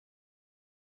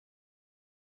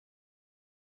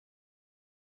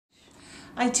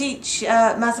I teach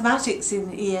mathematics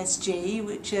in ESG,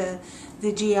 which are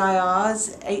the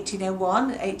GIRs 1801,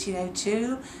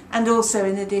 1802, and also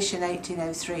in addition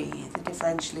 1803, the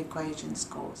differential equations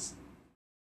course.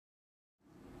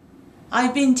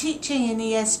 I've been teaching in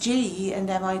ESG and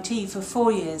MIT for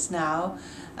 4 years now,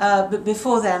 but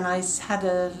before then I had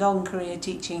a long career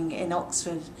teaching in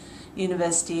Oxford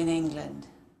University in England.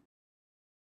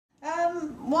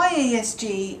 Why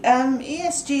ESG?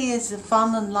 ESG is a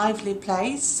fun and lively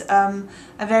place. I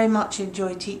very much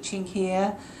enjoy teaching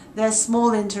here. They're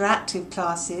small interactive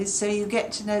classes, so you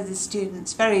get to know the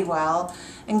students very well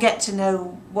and get to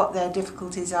know what their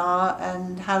difficulties are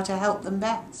and how to help them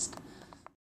best.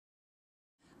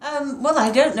 Well,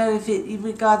 I don't know if you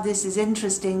regard this as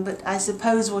interesting, but I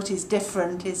suppose what is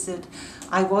different is that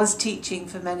I was teaching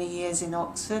for many years in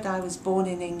Oxford. I was born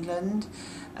in England,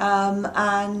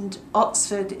 and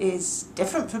Oxford is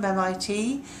different from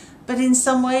MIT, but in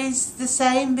some ways the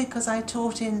same, because I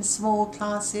taught in small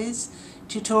classes,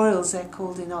 tutorials they're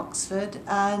called in Oxford,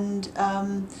 and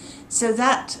so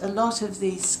that a lot of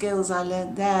the skills I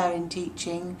learnt there in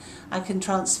teaching I can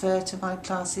transfer to my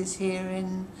classes here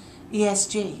in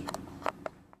ESG.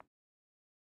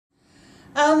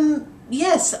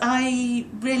 Yes, I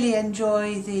really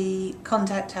enjoy the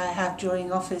contact I have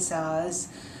during office hours.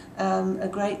 A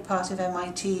great part of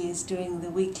MIT is doing the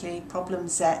weekly problem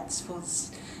sets for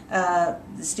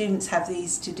the students have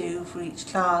these to do for each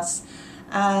class,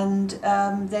 and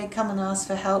they come and ask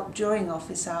for help during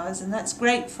office hours, and that's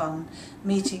great fun,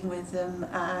 meeting with them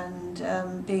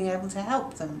and being able to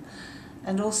help them,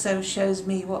 and also shows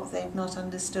me what they've not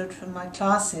understood from my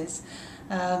classes,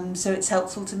 so it's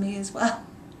helpful to me as well.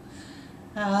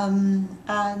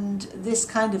 And this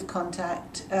kind of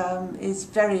contact is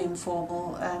very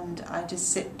informal, and I just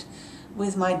sit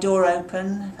with my door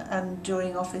open and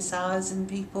during office hours, and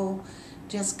people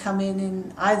just come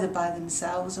in either by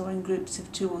themselves or in groups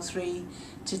of 2 or 3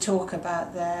 to talk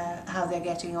about how they're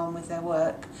getting on with their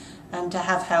work and to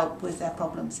have help with their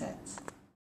problem sets.